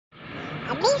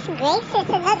Amazing Grace is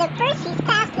another Percy's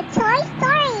Past with Toy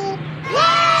Story.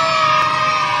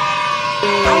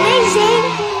 Amazing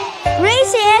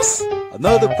Grace is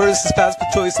another Percy's Past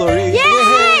with Toy Story.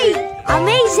 Yay!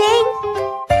 Amazing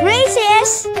Grace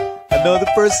is another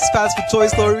Percy's Past with Toy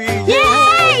Story.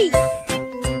 Yay!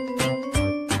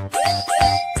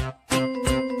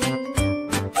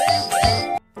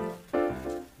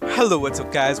 Hello, what's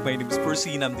up guys? My name is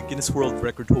Percy and I'm the Guinness World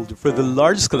Record holder for the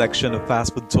largest collection of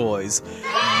fast food toys.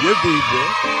 Yeah, baby!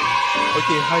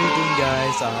 Okay, how you doing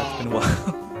guys? It's been a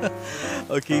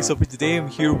while. Okay, so for today I'm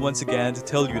here once again to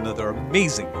tell you another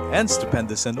amazing and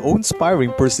stupendous and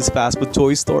inspiring Percy's Fast Food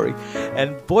Toy Story.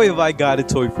 And boy have I got a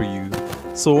toy for you.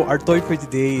 So our toy for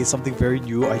today is something very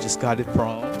new. I just got it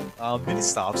from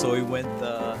Ministop. So I went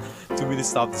to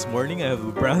Ministop this morning. I have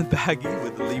a brown baggie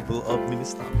with the label of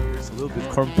Ministop. It's a little bit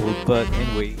crumpled, but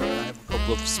anyway, I have a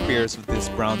couple of spares with this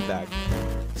brown bag.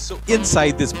 So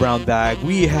inside this brown bag,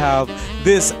 we have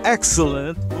this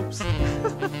excellent, oops,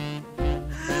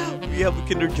 we have a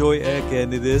Kinder Joy egg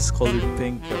and it is colored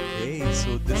pink. Okay,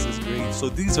 so this is great. So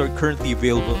these are currently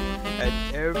available at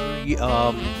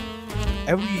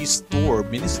every store,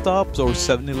 Ministops or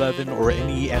 7-Eleven or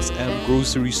any SM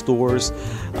grocery stores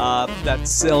that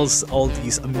sells all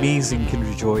these amazing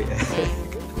Kinder Joy egg.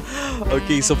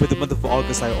 Okay, so for the month of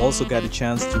August, I also got a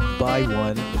chance to buy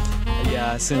one.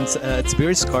 Yeah, since it's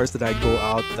very scarce that I go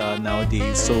out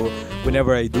nowadays, so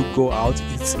whenever I do go out,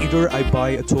 it's either I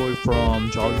buy a toy from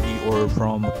Jollibee or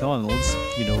from McDonald's,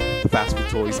 you know, the fast food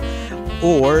toys,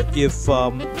 or if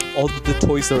all of the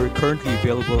toys that are currently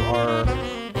available are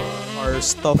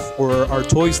stuff or are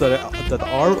toys that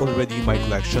are already in my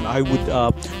collection, I would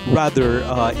rather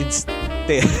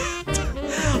instead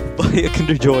buy a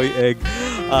Kinder Joy egg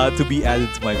to be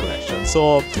added to my collection.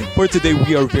 So for today,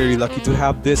 we are very lucky to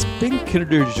have this pink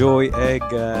Kinder Joy egg,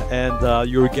 and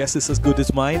your guess is as good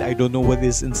as mine. I don't know what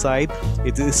is inside.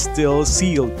 It is still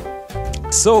sealed.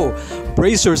 So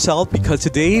brace yourself because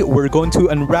today we're going to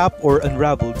unwrap or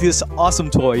unravel this awesome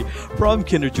toy from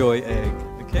Kinder Joy egg.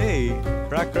 Okay,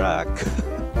 crack.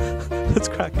 Let's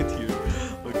crack it here.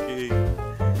 Okay,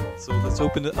 so let's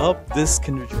open it up. This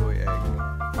Kinder Joy egg.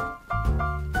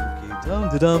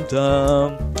 Okay, dum.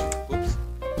 Oops.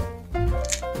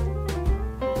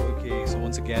 Okay, so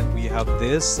once again we have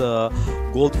this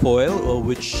gold foil,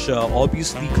 which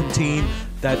obviously contain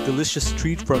that delicious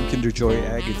treat from Kinder Joy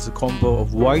egg. It's a combo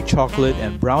of white chocolate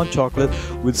and brown chocolate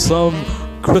with some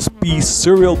crispy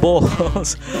cereal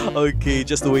balls. Okay,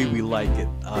 just the way we like it.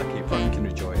 Okay, from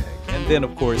Kinder Joy egg. And then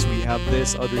of course we have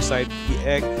this other side of the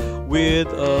egg with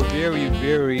a very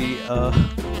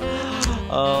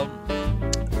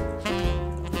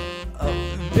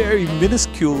very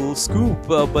minuscule scoop,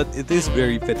 but it is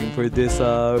very fitting for this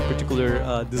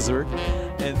particular dessert.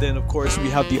 And then of course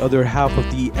we have the other half of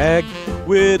the egg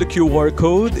with a QR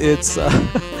code. It's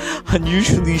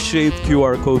unusually shaped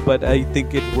QR code, but I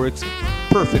think it works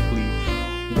perfectly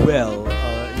well.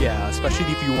 Yeah,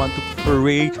 especially if you want to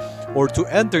parade or to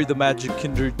enter the Magic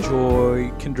Kinder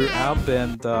Joy Kinder app,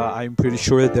 and I'm pretty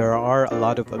sure there are a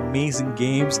lot of amazing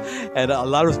games and a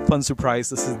lot of fun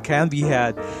surprises that can be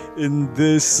had in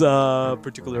this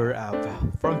particular app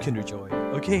from Kinder Joy.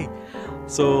 Okay,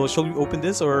 so shall we open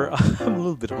this, or I'm a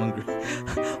little bit hungry.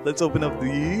 Let's open up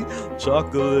the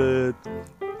chocolate.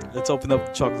 Let's open up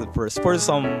the chocolate first for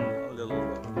some little,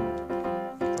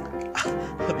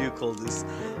 how do you call this?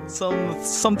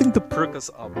 Something to perk us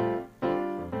up.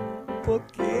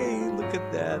 Okay, look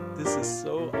at that. This is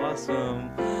so awesome.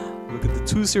 Look at the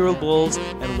two cereal balls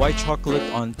and white chocolate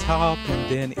on top, and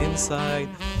then inside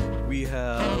we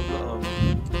have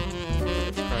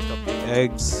let's crack up the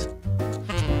eggs.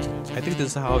 I think this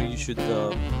is how you should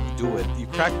do it. You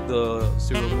crack the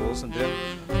cereal balls and then,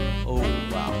 oh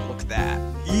wow, look at that.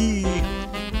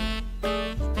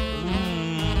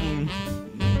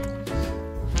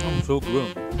 Oh, so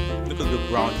good. Look at the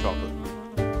brown chocolate.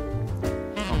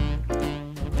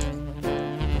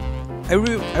 I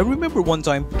remember one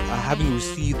time having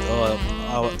received a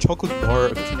chocolate bar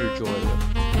of Kinder Joy.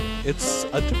 It's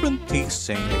a different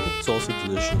tasting. I think it's also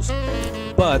delicious,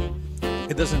 but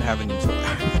it doesn't have any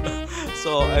sugar.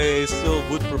 So I still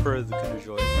would prefer the Kinder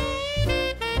Joy.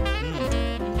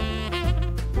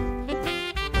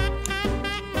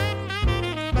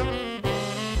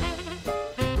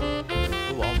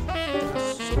 Oh wow,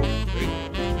 that's so great.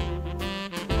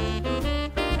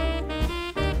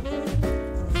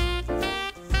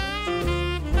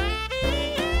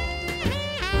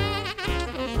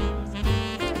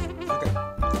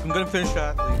 I'm gonna finish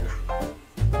that later.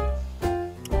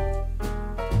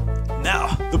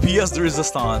 Now, the pièce de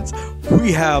résistance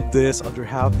we have this under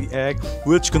half the egg,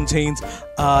 which contains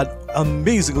an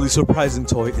amazingly surprising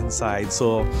toy inside.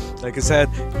 So, like I said,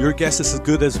 your guess is as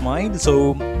good as mine.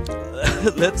 So,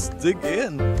 let's dig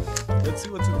in. Let's see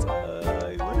what's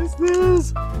inside. What is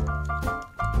this?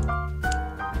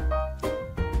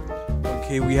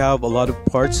 Okay, we have a lot of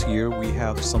parts here. We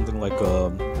have something like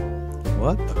a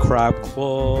crab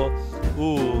claw.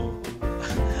 Ooh.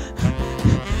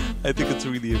 I think it's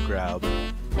really a crab.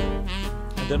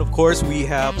 And then of course we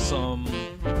have some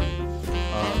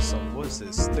what is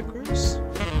this? Stickers?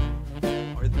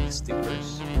 Are these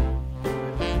stickers?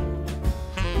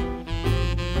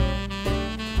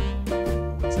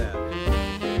 What's that?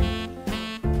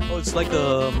 Oh, it's like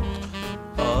a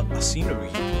scenery.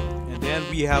 And then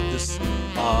we have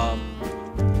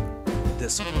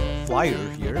this flyer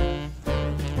here.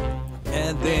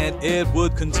 And then it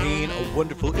would contain a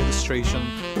wonderful illustration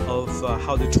of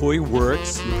how the toy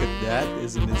works. Look at that,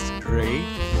 isn't it great?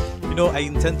 You know, I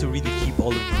intend to really keep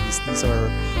all of these. These are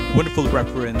wonderful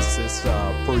references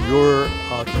for your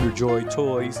Kinder Joy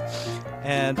toys.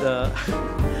 And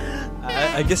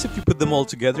I guess if you put them all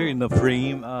together in a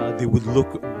frame, they would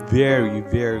look very,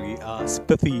 very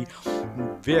spiffy,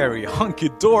 very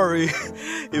hunky-dory,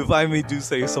 if I may do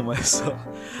say so myself.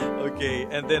 Okay,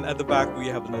 and then at the back we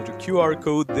have another QR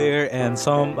code there and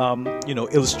some,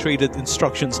 illustrated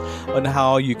instructions on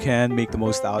how you can make the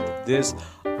most out of this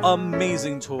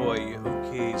amazing toy.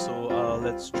 Okay, so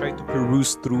let's try to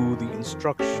peruse through the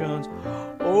instructions.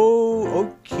 Oh,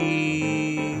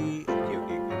 okay.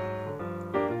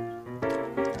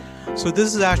 So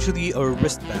this is actually a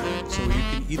wristband. So you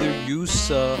can either use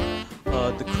the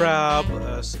crab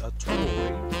as a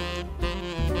toy.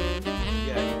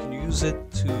 Yeah, you can use it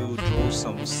to draw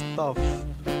some stuff.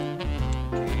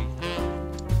 Okay,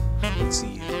 let's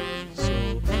see. So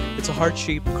it's a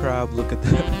heart-shaped crab. Look at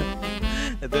that.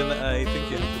 And then I think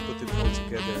you have to put it all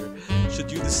together. Should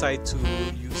you decide to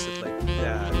use it like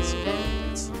that, so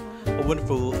it's a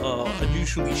wonderful,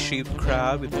 unusually shaped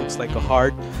crab. It looks like a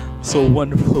heart. So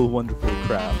wonderful, wonderful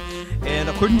crab. And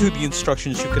according to the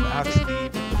instructions, you can actually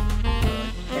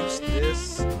use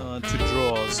this to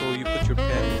draw. So you put your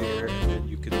pen there, and then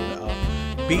you can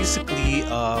basically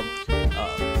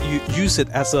you use it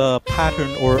as a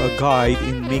pattern or a guide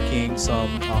in making some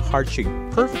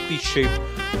heart-shaped, perfectly shaped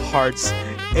hearts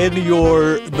in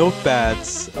your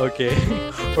notepads. Okay,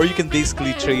 or you can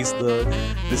basically trace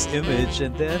this image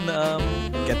and then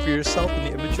get for yourself an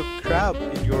image of crab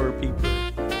in your paper.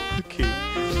 Okay,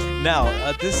 now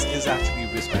this is actually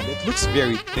a wristband. It looks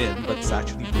very thin, but it's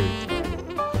actually very thin.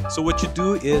 So what you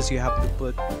do is you have to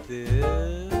put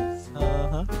this.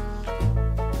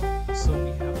 So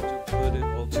we have to put it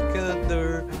all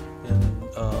together and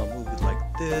move it like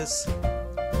this. You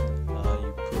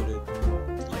put it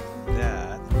like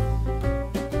that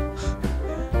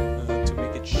to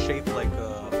make it shaped like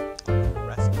a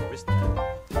wristband,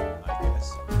 I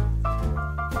guess.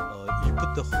 You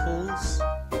put the holes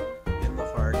in the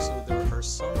heart, so there are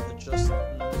some adjustable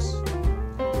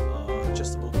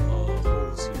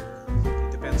holes here.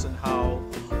 It depends on how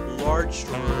large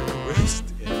your wrist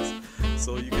is,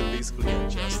 so you can basically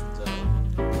adjust the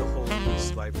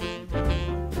holes by putting them on.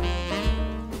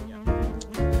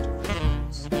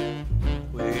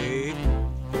 Wait.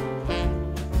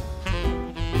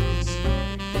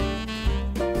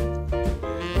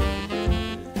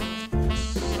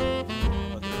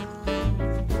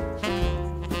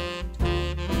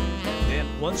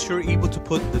 Once you're able to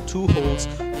put the two holes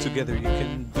together, you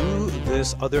can do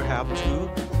this other half to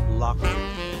lock it.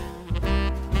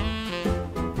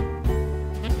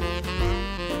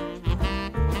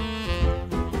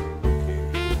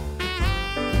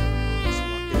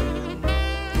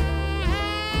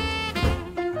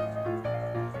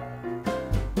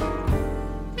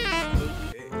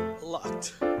 Okay,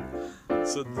 locked.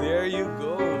 So there you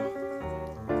go.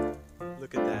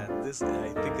 Look at that. This, I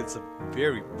think it's a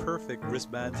very perfect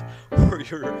wristband for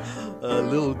your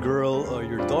little girl or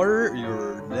your daughter,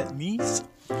 your niece.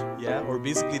 Yeah, or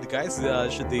basically the guys,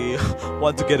 should they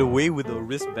want to get away with a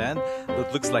wristband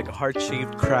that looks like a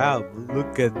heart-shaped crab.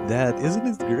 Look at that. Isn't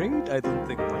it great? I don't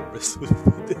think my wrist would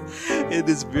fit it. It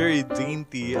is very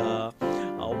dainty. A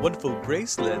wonderful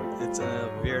bracelet. It's a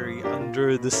very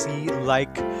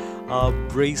under-the-sea-like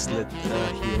bracelet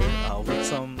here with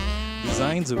some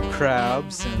designs of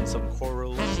crabs and some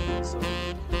corals and some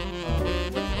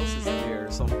what else is there?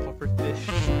 Some pufferfish,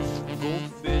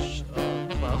 goldfish,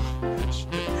 clownfish,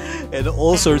 and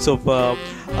all sorts of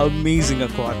amazing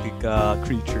aquatic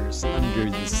creatures under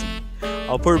the sea.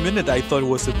 For a minute I thought it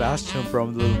was Sebastian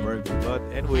from The Little Mermaid, but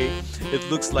anyway,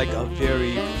 it looks like a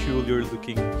very peculiar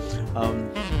looking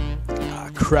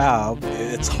crab.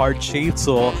 It's heart shaped,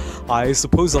 so I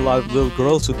suppose a lot of little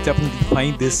girls would definitely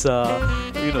find this,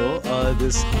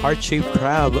 this heart shaped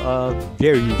crab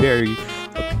very, very.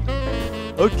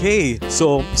 Okay,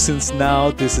 so since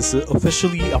now this is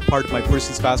officially a part of my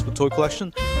Percy's Fast Food toy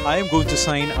collection, I am going to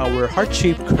sign our heart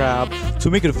shaped crab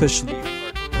to make it officially a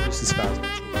part of Percy's Fast Food.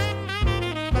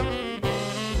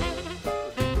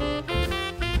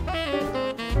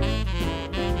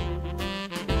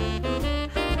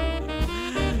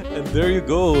 And there you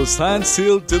go, signed,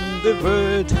 sealed,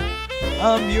 delivered.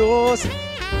 I'm yours.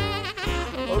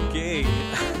 Okay.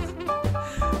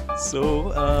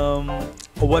 So,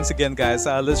 once again, guys,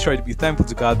 let's try to be thankful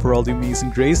to God for all the amazing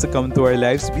grace that come into our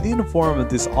lives, be in the form of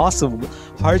this awesome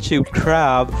heart-shaped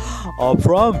crab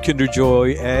from Kinder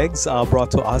Joy eggs,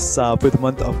 brought to us for the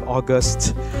month of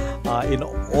August in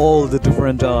all the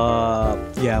different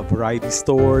variety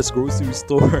stores, grocery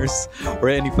stores, or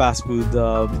any fast food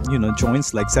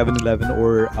joints like 7-Eleven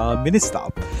or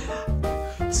Ministop.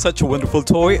 Such a wonderful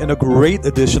toy and a great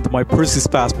addition to my Percy's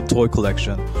Fast Food toy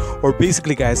collection. Or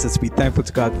basically, guys, let's be thankful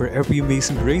to God for every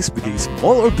amazing grace, be they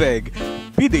small or big,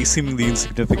 be they seemingly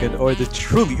insignificant or the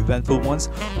truly eventful ones,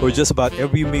 or just about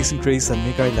every amazing grace that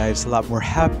make our lives a lot more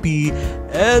happy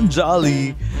and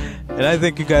jolly. And I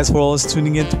thank you guys for always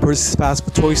tuning in to Percy's Fast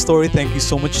Food Toy Story. Thank you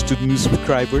so much to the new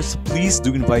subscribers. Please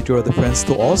do invite your other friends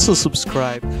to also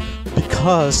subscribe,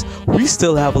 because we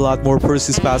still have a lot more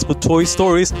Percy's Fast Food Toy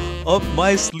Stories up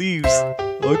my sleeves.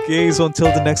 Okay, so until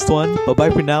the next one, bye-bye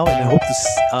for now, and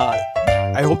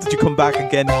I hope that you come back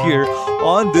again here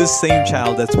on this same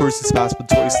channel, that's Percy's Fast Food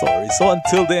Toy Story. So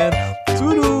until then,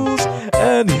 toodles!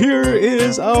 And here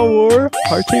is our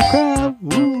heart-shaped crab.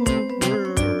 Woo.